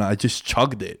pool and I just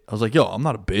chugged it. I was like, yo, I'm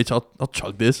not a bitch. I'll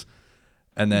chug this.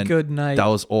 And then good night. That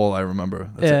was all I remember.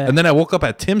 Yeah. And then I woke up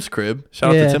at Tim's crib. Shout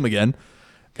out to Tim again.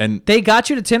 And they got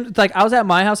you to Tim. Like I was at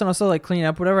my house and I was still like cleaning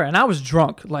up, whatever. And I was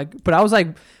drunk. Like, but I was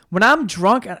like, when I'm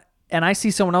drunk and I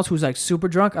see someone else who's like super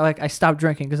drunk, I stop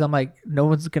drinking because I'm like, no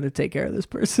one's gonna take care of this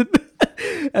person.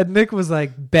 And Nick was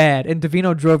like bad. And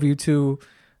Davino drove you to,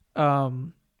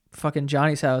 fucking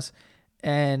Johnny's house,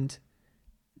 and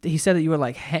he said that you were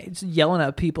like yelling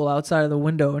at people outside of the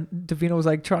window, and Davino was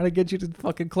like trying to get you to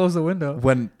fucking close the window.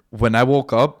 When I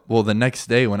woke up, well, the next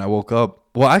day when I woke up,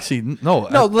 well, actually, no,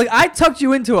 like I tucked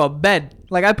you into a bed.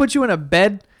 Like I put you in a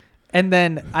bed. And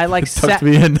then I like tucked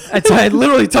me in. I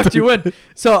literally tucked you in.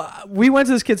 So we went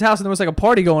to this kid's house and there was like a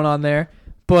party going on there.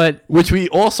 But which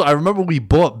I remember we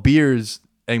bought beers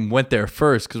and went there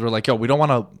first because we're like, yo, we don't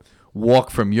want to walk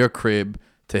from your crib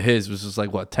to his, which is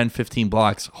like, what, 10, 15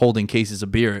 blocks holding cases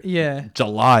of beer. Yeah.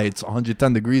 July, it's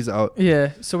 110 degrees out.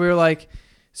 Yeah. So we were like,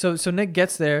 so Nick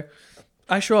gets there.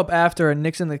 I show up after and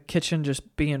Nick's in the kitchen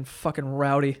just being fucking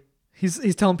rowdy. He's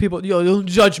telling people, yo, don't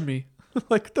judge me.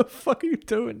 Like, what the fuck are you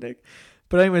doing, Nick?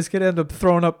 But anyways, kid ended up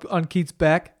throwing up on Keith's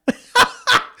back.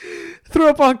 Threw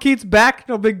up on Keith's back,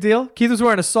 no big deal. Keith was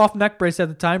wearing a soft neck brace at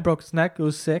the time, broke his neck, it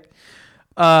was sick.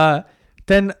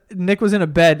 Then Nick was in a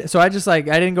bed, so I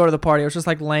didn't go to the party. I was just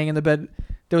like laying in the bed.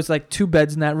 There was like 2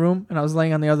 beds in that room, and I was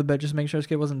laying on the other bed just to make sure this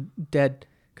kid wasn't dead.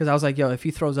 Because I was like, yo, if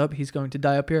he throws up, he's going to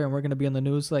die up here, and we're going to be in the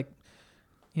news. Like,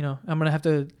 you know, I'm going to have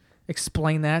to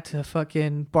explain that to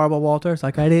fucking Barbara Walters.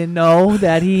 Like, I didn't know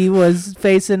that he was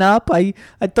facing up. I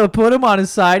put him on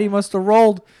his side. He must have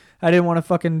rolled. I didn't want to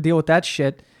fucking deal with that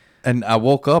shit. And I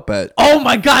woke up at... Oh,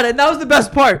 my God. And that was the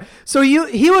best part. So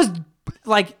he was,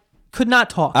 like, could not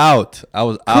talk. Out. I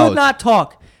was out. Could not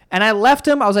talk. And I left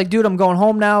him. I was like, dude, I'm going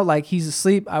home now. Like, he's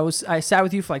asleep. I sat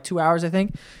with you for, like, 2 hours, I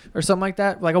think, or something like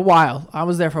that. Like, a while. I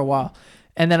was there for a while.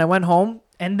 And then I went home.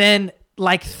 And then...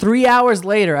 like 3 hours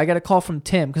later, I got a call from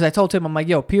Tim because I told Tim, I'm like,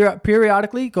 yo,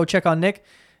 periodically go check on Nick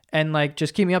and like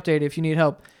just keep me updated if you need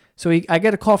help. So I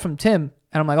get a call from Tim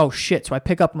and I'm like, oh shit. So I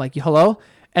pick up, I'm like, hello?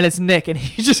 And it's Nick and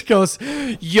he just goes,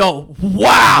 yo,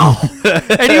 wow.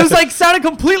 And he was like sounding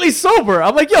completely sober.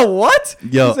 I'm like, yo, what?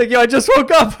 Yo, he's like, yo, I just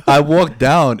woke up. I walked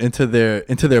down into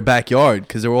their backyard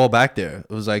because they were all back there.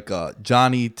 It was like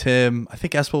Johnny, Tim, I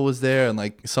think Espo was there and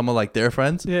like some of like their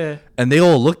friends. Yeah. And they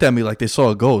all looked at me like they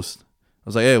saw a ghost. I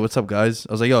was like, hey, what's up, guys?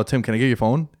 I was like, yo, Tim, can I get your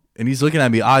phone? And he's looking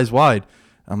at me, eyes wide.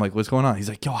 I'm like, what's going on? He's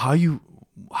like, yo, how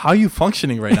are you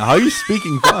functioning right now? How are you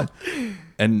speaking fine?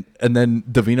 And then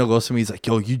Davino goes to me, he's like,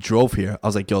 yo, you drove here. I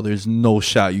was like, yo, there's no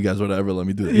shot you guys would ever let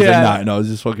me do that. He's like, nah, no, I was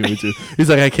just fucking with you. He's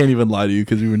like, I can't even lie to you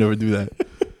because we would never do that.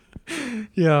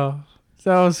 Yo,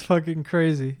 that was fucking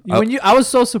crazy. I was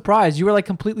so surprised. You were like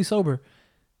completely sober.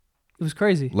 It was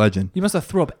crazy. Legend. You must have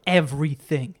threw up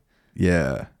everything.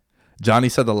 Yeah. Johnny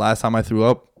said the last time I threw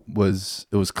up it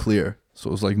was clear. So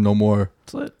it was like no more.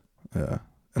 That's lit. Yeah.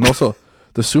 And also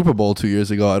the Super Bowl 2 years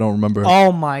ago, I don't remember.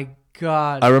 Oh my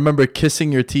God. I remember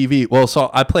kissing your TV. Well, so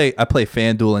I play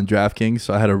FanDuel and DraftKings,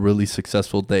 so I had a really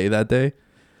successful day that day.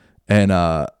 And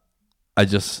I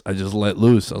just let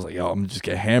loose. I was like, yo, I'm just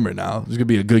get hammered now. This is gonna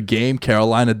be a good game.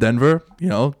 Carolina, Denver,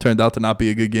 turned out to not be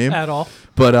a good game at all.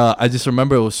 But I just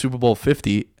remember it was Super Bowl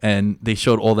 50 and they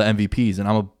showed all the MVPs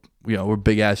and we're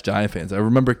big ass Giant fans. I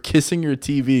remember kissing your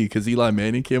TV because Eli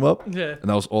Manning came up. Yeah. And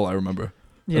that was all I remember.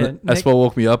 Yeah. Espo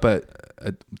woke me up at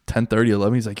 10:30,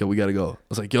 11. He's like, yo, we got to go. I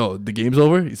was like, yo, the game's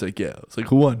over? He's like, yeah. I was like,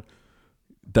 who won?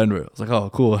 Denver. I was like,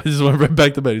 oh, cool. I just went right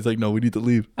back to bed. He's like, no, we need to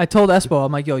leave. I told Espo,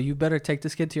 I'm like, yo, you better take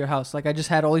this kid to your house. Like, I just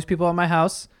had all these people at my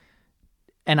house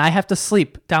and I have to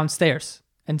sleep downstairs.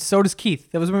 And so does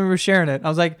Keith. That was when we were sharing it. I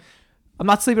was like, I'm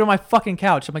not sleeping on my fucking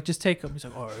couch. I'm like, just take him. He's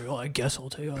like, all right, well, I guess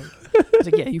I'll take him. I was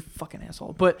like, yeah, you fucking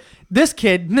asshole. But this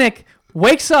kid, Nick,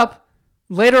 wakes up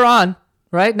later on,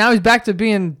 right? Now he's back to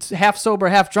being half sober,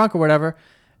 half drunk or whatever.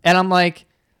 And I'm like,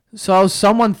 so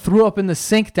someone threw up in the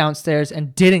sink downstairs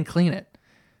and didn't clean it.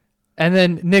 And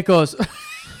then Nick goes,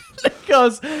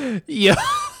 yo.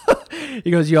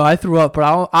 He goes, yo, I threw up,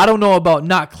 but I don't know about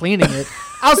not cleaning it.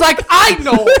 I was like, I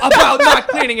know about not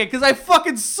cleaning it because I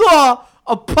fucking saw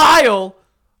a pile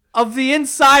of the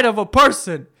inside of a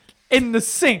person in the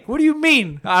sink. What do you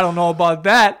mean? I don't know about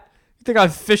that. You think I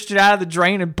fished it out of the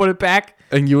drain and put it back?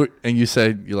 And you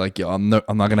said, you're like, yo, I'm not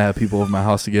gonna have people over my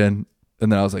house again.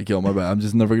 And then I was like, yo, my bad. I'm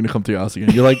just never gonna come to your house again.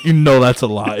 You're like, that's a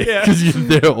lie because you're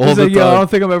there all the time. Yo, I don't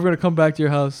think I'm ever gonna come back to your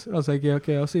house. I was like, yeah,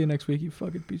 okay, I'll see you next week, you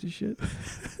fucking piece of shit.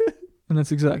 And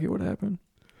that's exactly what happened.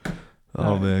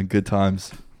 Oh man, good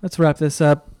times. Let's wrap this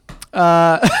up.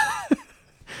 God,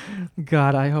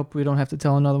 I hope we don't have to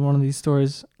tell another one of these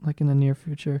stories like in the near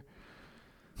future.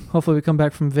 Hopefully we come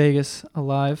back from Vegas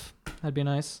alive. That'd be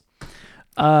nice.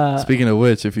 Speaking of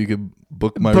which, if you could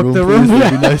book my book room, the please, room.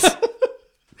 that'd be nice.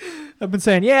 I've been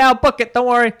saying, yeah, I'll book it. Don't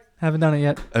worry. Haven't done it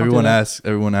yet. Everyone asks,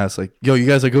 like, yo, you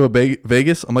guys are going to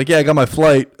Vegas? I'm like, yeah, I got my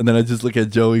flight. And then I just look at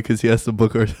Joey because he has to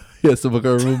book our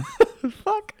room.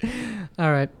 Fuck.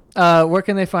 All right. Where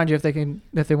can they find you if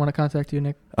they want to contact you,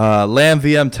 Nick?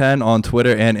 LambVM10 on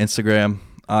Twitter and Instagram.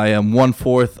 I am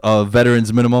 1/4 of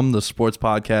Veterans Minimum, the sports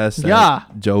podcast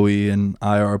that Joey and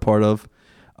I are a part of.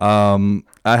 I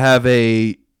have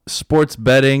a sports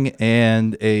betting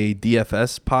and a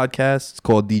DFS podcast. It's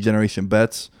called D-Generation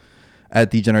Bets. At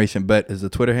D-Generation Bet is the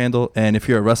Twitter handle. And if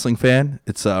you're a wrestling fan,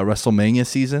 it's WrestleMania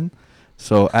season.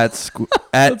 So at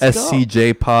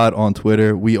SCJ Pod on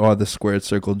Twitter, we are the Squared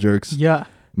Circle Jerks. Yeah.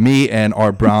 Me and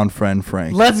our brown friend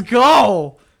Frank. Let's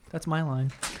go. That's my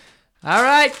line. All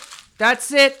right.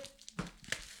 That's it.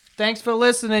 Thanks for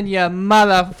listening, you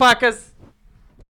motherfuckers.